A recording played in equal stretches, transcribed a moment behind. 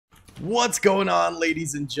What's going on,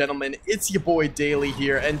 ladies and gentlemen? It's your boy Daily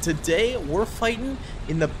here, and today we're fighting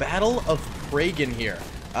in the Battle of Pragan here.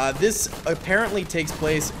 This apparently takes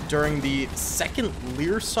place during the Second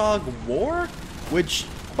Learsog War, which,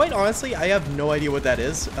 quite honestly, I have no idea what that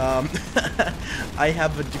is. I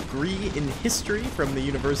have a degree in history from the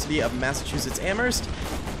University of Massachusetts Amherst,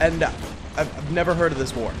 and I've never heard of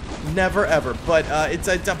this war. Never, ever. But it's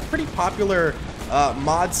a pretty popular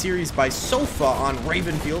mod series by Sofa on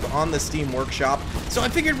Ravenfield on the Steam Workshop, so I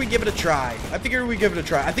figured we'd give it a try. I think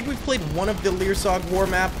we've played one of the Learsog War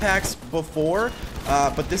map packs before,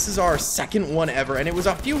 but this is our second one ever, and it was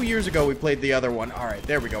a few years ago we played the other one. Alright,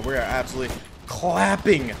 there we go. We're absolutely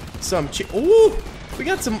clapping some ooh! We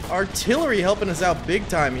got some artillery helping us out big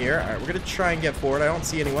time here. Alright, we're gonna try and get forward. I don't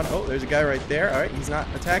see anyone. Oh, there's a guy right there. Alright, he's not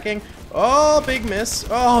attacking. Oh, big miss.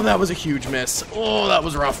 Oh, that was a huge miss. Oh, that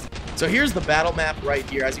was rough. So here's the battle map right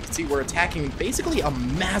here. As you can see, we're attacking basically a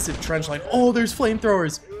massive trench line. Oh, there's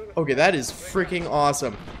flamethrowers. Okay, that is freaking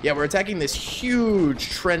awesome. Yeah, we're attacking this huge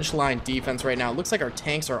trench line defense right now. It looks like our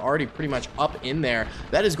tanks are already pretty much up in there.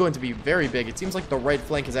 That is going to be very big. It seems like the right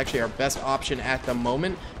flank is actually our best option at the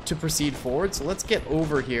moment to proceed forward. So let's get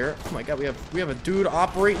over here. Oh my god, we have a dude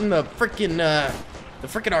operating the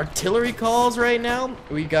freaking artillery calls right now.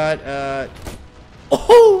 We got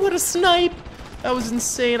oh, what a snipe! That was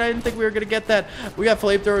insane. I didn't think we were gonna get that. We got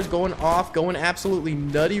flamethrowers going off, going absolutely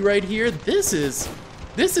nutty right here. This is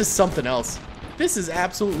something else. This is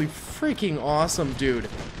absolutely freaking awesome, dude.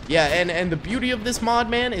 Yeah, and the beauty of this mod,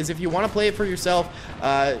 man, is if you want to play it for yourself,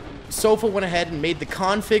 Sofa went ahead and made the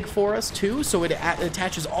config for us too, so it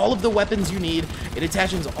attaches all of the weapons you need, it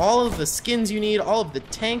attaches all of the skins you need, all of the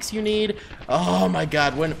tanks you need. Oh my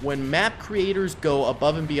god, when map creators go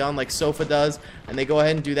above and beyond like Sofa does, and they go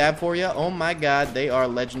ahead and do that for you, oh my god, they are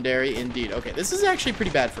legendary indeed. Okay, this is actually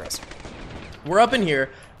pretty bad for us. We're up in here.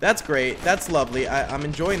 That's great. That's lovely. I'm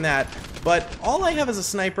enjoying that. But all I have is a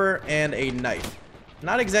sniper and a knife.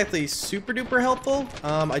 Not exactly super duper helpful.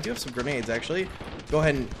 I do have some grenades actually. Go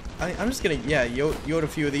ahead and I'm just gonna yote a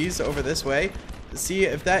few of these over this way. See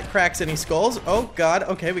if that cracks any skulls. Oh god.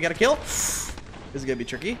 Okay, we got a kill. This is gonna be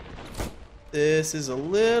tricky. This is a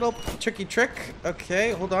little tricky trick.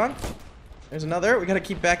 Okay, hold on. There's another. We gotta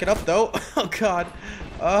keep backing up though. Oh god.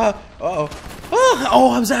 Uh-oh.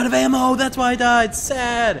 Oh, I was out of ammo. That's why I died.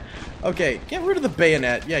 Sad. Okay, get rid of the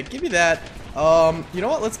bayonet. Yeah, give me that. You know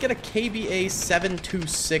what? Let's get a KBA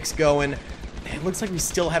 726 going. It looks like we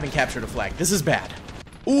still haven't captured a flag. This is bad.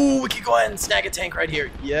 Ooh, we can go ahead and snag a tank right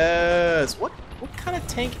here. Yes. What kind of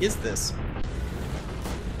tank is this?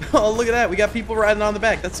 Oh, look at that. We got people riding on the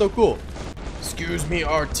back. That's so cool. Excuse me,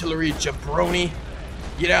 artillery jabroni.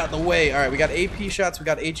 Get out of the way. Alright, we got AP shots, we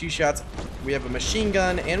got HE shots, we have a machine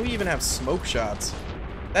gun, and we even have smoke shots.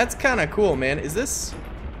 That's kind of cool, man. Is this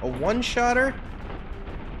a one-shotter?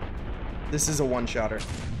 This is a one-shotter.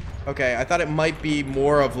 Okay, I thought it might be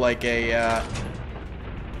more of like a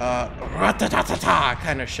ra-ta-ta-ta-ta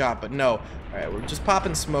kind of shot, but no. Alright, we're just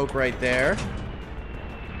popping smoke right there.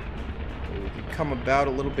 We can come about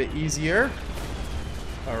a little bit easier.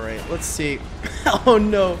 Alright, let's see. Oh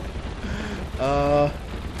no.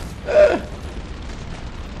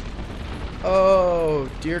 Oh,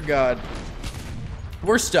 dear God.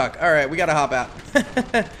 We're stuck. Alright, we gotta hop out.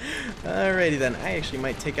 Alrighty then. I actually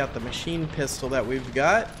might take out the machine pistol that we've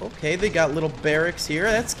got. Okay, they got little barracks here.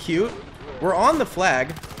 That's cute. We're on the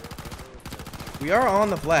flag. We are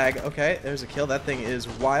on the flag. Okay, there's a kill. That thing is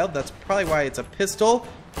wild. That's probably why it's a pistol,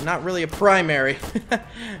 not really a primary.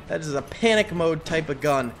 That is a panic mode type of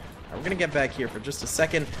gun. Right, we're gonna get back here for just a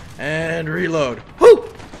second and reload. Woo!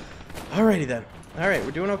 Alrighty then. Alright,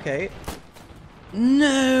 we're doing okay.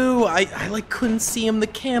 No! I like couldn't see him. The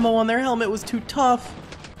camo on their helmet was too tough.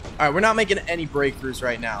 Alright, we're not making any breakthroughs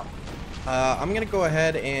right now. I'm gonna go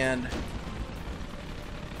ahead and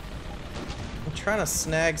I'm trying to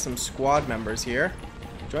snag some squad members here.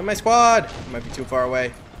 Join my squad! You might be too far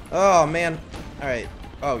away. Oh man. Alright.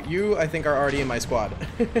 Oh, you I think are already in my squad.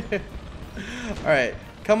 Alright.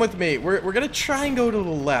 Come with me. We're gonna try and go to the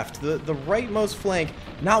left. The rightmost flank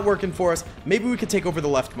not working for us. Maybe we could take over the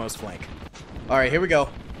leftmost flank. Alright, here we go.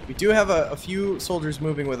 We do have a few soldiers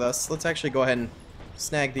moving with us. Let's actually go ahead and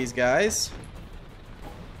snag these guys.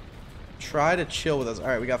 Try to chill with us.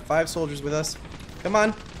 Alright, we got 5 soldiers with us. Come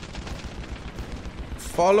on.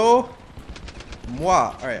 Follow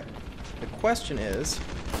moi. Alright. The question is,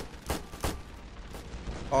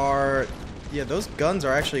 yeah, those guns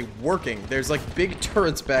are actually working. There's like big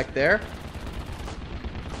turrets back there.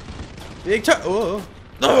 Big turret.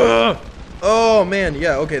 Oh man,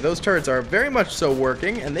 yeah, okay, those turrets are very much so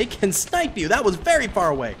working, and they can snipe you. That was very far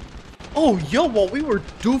away. Oh, yo, while we were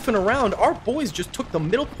doofing around, our boys just took the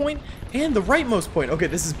middle point and the rightmost point. Okay,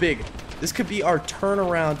 this is big. This could be our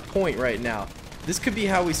turnaround point right now. This could be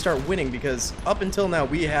how we start winning, because up until now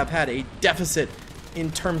we have had a deficit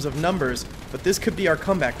in terms of numbers, but this could be our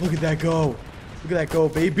comeback. Look at that go. Look at that go,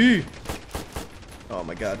 baby. Oh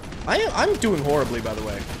my god. I'm doing horribly, by the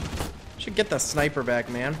way. Should get the sniper back,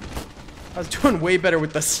 man. I was doing way better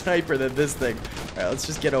with the sniper than this thing. Alright, let's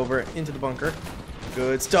just get over into the bunker.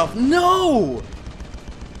 Good stuff. No!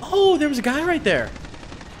 Oh, there was a guy right there.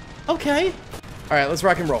 Okay. Alright, let's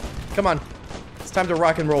rock and roll. Come on. It's time to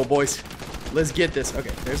rock and roll, boys. Let's get this.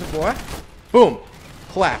 Okay, there's a boy. Boom.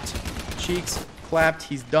 Clapped. Cheeks. Clapped.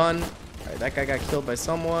 He's done. Alright, that guy got killed by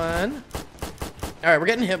someone. Alright, we're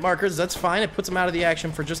getting hit markers. That's fine. It puts him out of the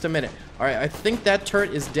action for just a minute. Alright, I think that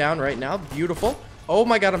turret is down right now. Beautiful. Oh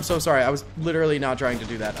my god, I'm so sorry. I was literally not trying to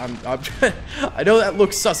do that. I know that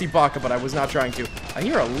looks sussy baka, but I was not trying to. I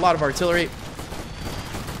hear a lot of artillery.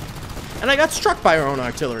 And I got struck by our own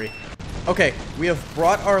artillery. Okay, we have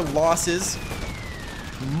brought our losses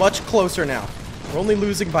much closer now. We're only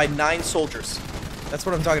losing by 9 soldiers. That's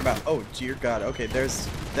what I'm talking about. Oh, dear god. Okay, there's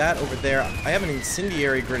that over there. I have an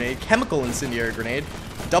incendiary grenade, chemical incendiary grenade.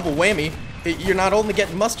 Double whammy. You're not only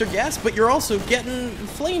getting mustard gas, but you're also getting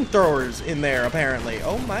flamethrowers in there, apparently.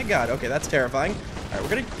 Oh my god. Okay, that's terrifying. Alright, we're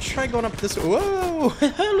gonna try going up this. Whoa!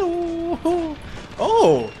 Hello!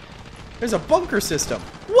 Oh! There's a bunker system.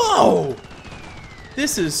 Whoa!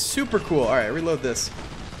 This is super cool. Alright, reload this.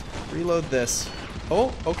 Reload this.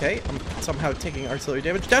 Oh, okay. I'm somehow taking artillery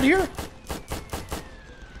damage down here.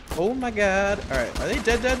 Oh my god. Alright, are they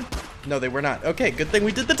dead? No, they were not. Okay, good thing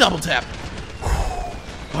we did the double tap.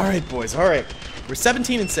 Alright, boys, alright. We're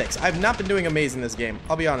 17 and 6. I've not been doing amazing this game,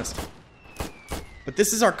 I'll be honest. But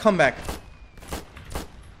this is our comeback.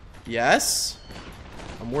 Yes.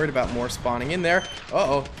 I'm worried about more spawning in there.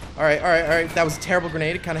 Uh-oh. Alright. That was a terrible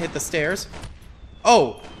grenade. It kind of hit the stairs.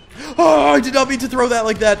 Oh! Oh, I did not mean to throw that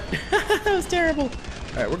like that. That was terrible.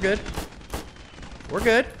 Alright, we're good. We're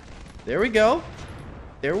good. There we go.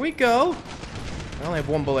 There we go. I only have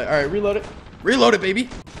 1 bullet. Alright, reload it. Reload it, baby.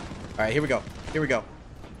 Alright, here we go. Here we go.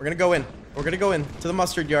 We're gonna go in. We're gonna go in to the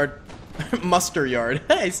mustard yard. Mustard yard.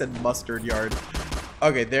 I said mustard yard.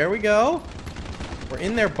 Okay, there we go. We're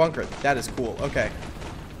in their bunker. That is cool. Okay.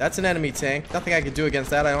 That's an enemy tank. Nothing I can do against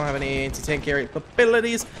that. I don't have any anti-tank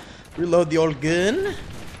capabilities. Reload the old gun.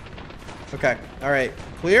 Okay. Alright.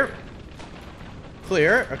 Clear.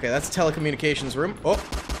 Clear. Okay, that's telecommunications room. Oh.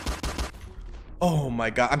 Oh my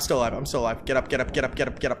god. I'm still alive. I'm still alive. Get up, get up, get up, get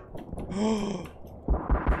up, get up.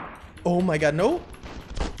 Oh my god, no.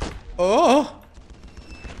 Oh.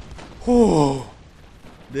 Oh.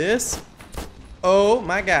 This. Oh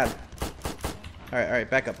my god. Alright,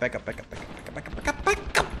 back up, back up, back up, back up, back up, back up,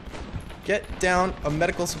 back up. Get down a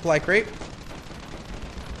medical supply crate.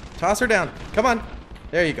 Toss her down. Come on.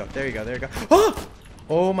 There you go, there you go, there you go. Oh!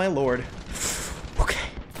 Oh my lord. Okay.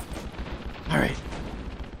 Alright.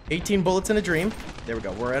 18 bullets in a dream. There we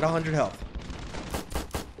go. We're at 100 health.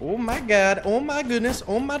 Oh my god. Oh my goodness.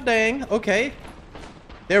 Oh my dang. Okay.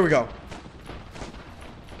 There we go.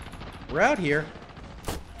 We're out here.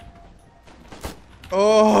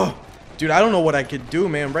 Oh. Dude, I don't know what I could do,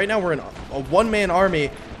 man. Right now we're in a one-man army.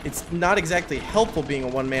 It's not exactly helpful being a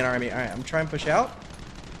one-man army. Alright, I'm trying to push out.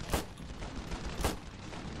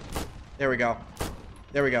 There we go.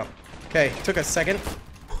 There we go. Okay, took a second.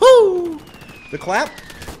 Whoo! The clap.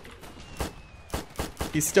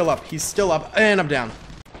 He's still up. He's still up. And I'm down.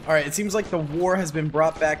 Alright, it seems like the war has been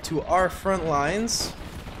brought back to our front lines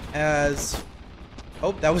as...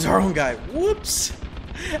 Oh, that was our own guy. Whoops!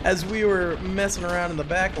 As we were messing around in the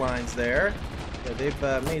back lines there. Yeah,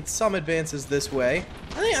 they've made some advances this way.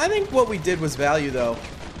 I think what we did was value, though.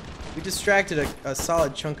 We distracted a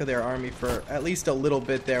solid chunk of their army for at least a little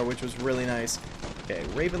bit there, which was really nice. Okay,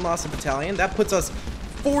 Raven lost a battalion. That puts us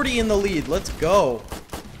 40 in the lead. Let's go.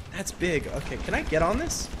 That's big. Okay, can I get on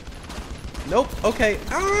this? Nope. Okay.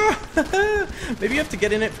 Ah! Maybe you have to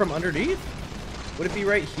get in it from underneath? Would it be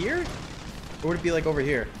right here? Or would it be like over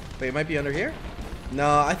here? Wait, it might be under here?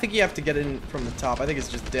 No, I think you have to get in from the top. I think it's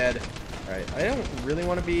just dead. Alright, I don't really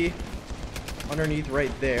want to be underneath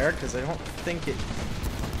right there, because I don't think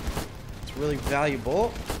it's really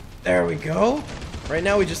valuable. There we go. Right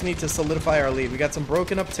now we just need to solidify our lead. We got some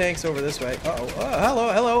broken up tanks over this way. Uh-oh.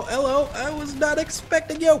 Hello. I was not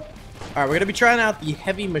expecting you. Alright, we're going to be trying out the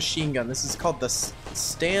heavy machine gun. This is called the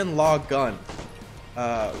Stan Law gun,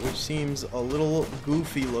 which seems a little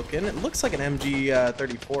goofy looking. It looks like an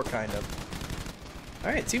MG34 kind of.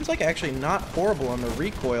 Alright, it seems like actually not horrible on the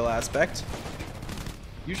recoil aspect.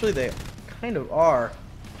 Usually they kind of are,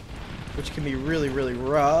 which can be really, really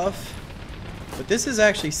rough. But this is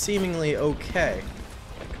actually seemingly okay.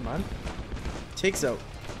 Come on. Takes a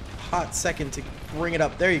hot second to bring it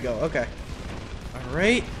up. There you go. Okay.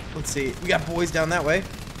 Alright. Let's see. We got boys down that way.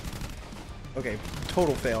 Okay.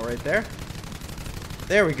 Total fail right there.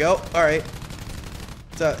 There we go. Alright.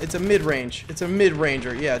 It's a mid-range. It's a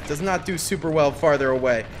mid-ranger. Yeah, it does not do super well farther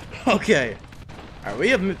away. Okay. Alright, we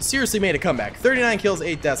have seriously made a comeback. 39 kills,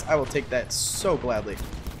 8 deaths. I will take that so gladly.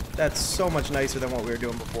 That's so much nicer than what we were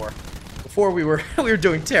doing before. Before we were we were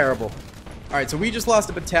doing terrible. Alright, so we just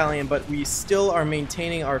lost a battalion, but we still are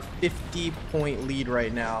maintaining our 50-point lead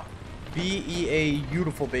right now. BEA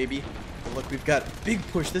beautiful, baby. But look, we've got a big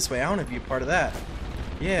push this way. I want to be a part of that.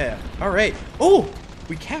 Yeah. Alright. Oh!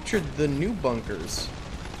 We captured the new bunkers.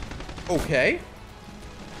 Okay.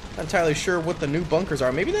 Not entirely sure what the new bunkers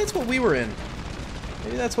are. Maybe that's what we were in.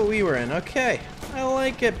 Maybe that's what we were in. Okay. I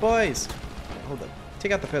like it, boys. Hold up.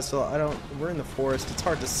 Take out the pistol. We're in the forest. It's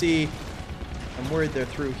hard to see. I'm worried they're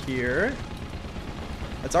through here.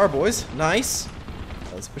 That's our boys. Nice.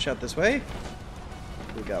 Let's push out this way.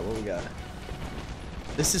 What we got? What we got?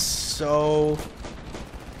 This is so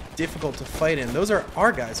difficult to fight in. Those are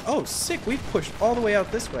our guys. Oh, sick. We've pushed all the way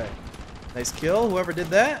out this way. Nice kill. Whoever did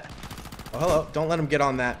that. Oh, hello. Don't let him get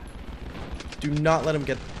on that. Do not let him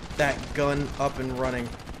get that gun up and running,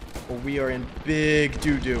 or we are in big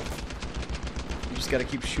doo-doo. You just gotta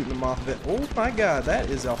keep shooting them off of it. Oh my god, that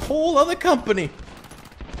is a whole other company.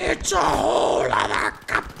 It's a whole other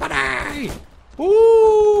company.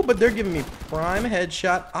 Ooh, but they're giving me prime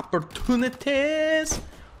headshot opportunities.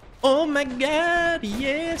 Oh my god,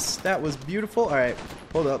 yes. That was beautiful. Alright,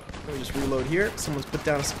 hold up. Let me just reload here. Someone's put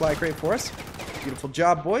down a supply crate for us. Beautiful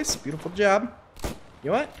job, boys. Beautiful job.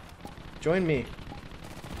 You know what? Join me.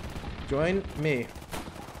 Join me.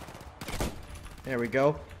 There we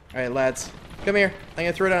go. Alright, lads. Come here. I'm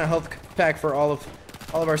gonna throw down a health pack for all of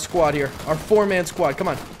our squad here. Our 4-man squad. Come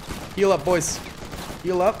on. Heal up, boys.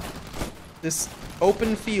 Heal up. This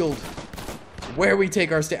open field where we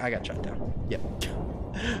take our stand. I got shot down. Yep.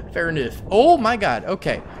 Fair enough. Oh my god.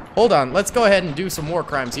 Okay. Hold on. Let's go ahead and do some war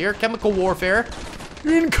crimes here. Chemical warfare.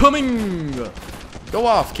 Incoming! Go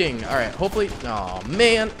off, King. Alright, hopefully. Oh,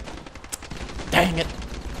 man. Dang it.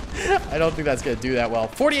 I don't think that's going to do that well.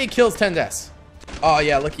 48 kills, 10 deaths. Oh,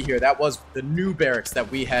 yeah, looky here. That was the new barracks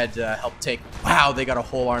that we had helped take. Wow, they got a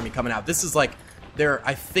whole army coming out. This is like their,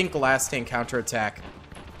 I think, last stand counterattack.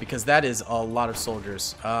 Because that is a lot of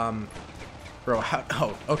soldiers. Bro, how,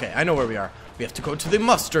 oh, okay, I know where we are. We have to go to the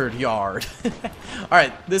mustard yard.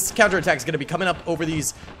 Alright, this counterattack is going to be coming up over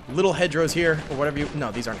these little hedgerows here, or whatever you...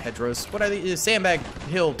 No, these aren't hedgerows. What are these? Sandbag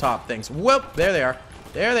hilltop things. Whoop, there they are.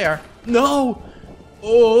 There they are. No!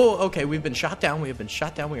 Oh, okay, we've been shot down. We have been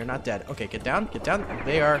shot down. We are not dead. Okay, get down, get down.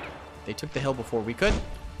 They took the hill before we could.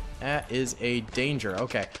 That is a danger.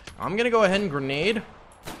 Okay, I'm going to go ahead and grenade.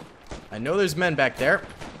 I know there's men back there.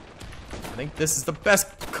 I think this is the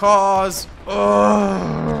best cause.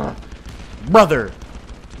 Ugh. Brother,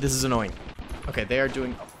 this is annoying. Okay, they are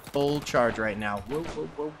doing a full charge right now. Whoa, whoa,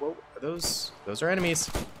 whoa, whoa. Those are enemies.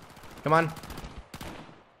 Come on.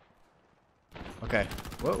 Okay.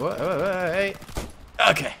 Whoa, whoa, whoa, whoa, hey.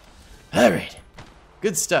 Okay. All right.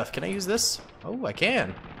 Good stuff. Can I use this? Oh, I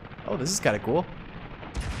can. Oh, this is kind of cool.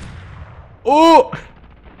 Oh!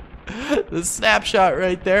 The snapshot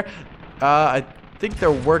right there. I think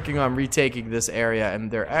they're working on retaking this area, and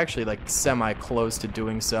they're actually like semi-close to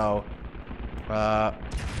doing so.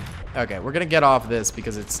 Okay, we're gonna get off this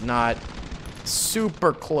because it's not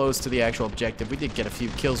super close to the actual objective. We did get a few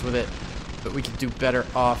kills with it, but we could do better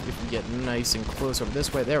off if we get nice and close over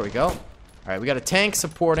this way. There we go. All right, we got a tank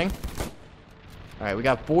supporting. All right, we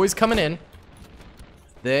got boys coming in.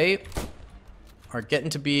 They are getting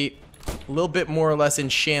to be a little bit more or less in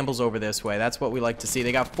shambles over this way. That's what we like to see.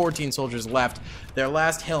 They got 14 soldiers left. Their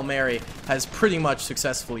last Hail Mary has pretty much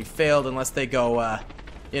successfully failed unless they go,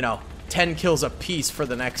 you know, 10 kills apiece for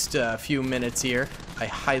the next few minutes here. I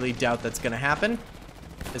highly doubt that's going to happen,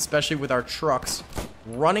 especially with our trucks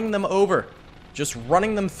running them over. Just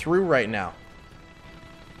running them through right now.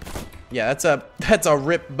 Yeah, that's a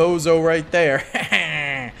rip bozo right there.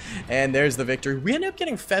 And there's the victory. We ended up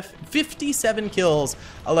getting 57 kills,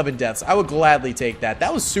 11 deaths. I would gladly take that.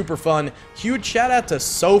 That was super fun. Huge shout out to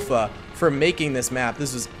Sofa for making this map.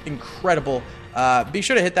 This was incredible. Be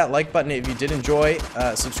sure to hit that like button if you did enjoy.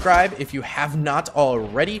 Subscribe if you have not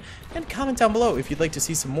already. And comment down below if you'd like to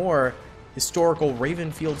see some more historical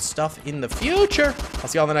Ravenfield stuff in the future. I'll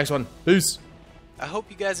see you on the next one. Peace. I hope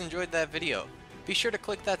you guys enjoyed that video. Be sure to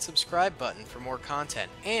click that subscribe button for more content,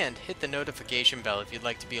 and hit the notification bell if you'd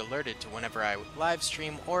like to be alerted to whenever I live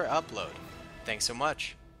stream or upload. Thanks so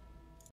much.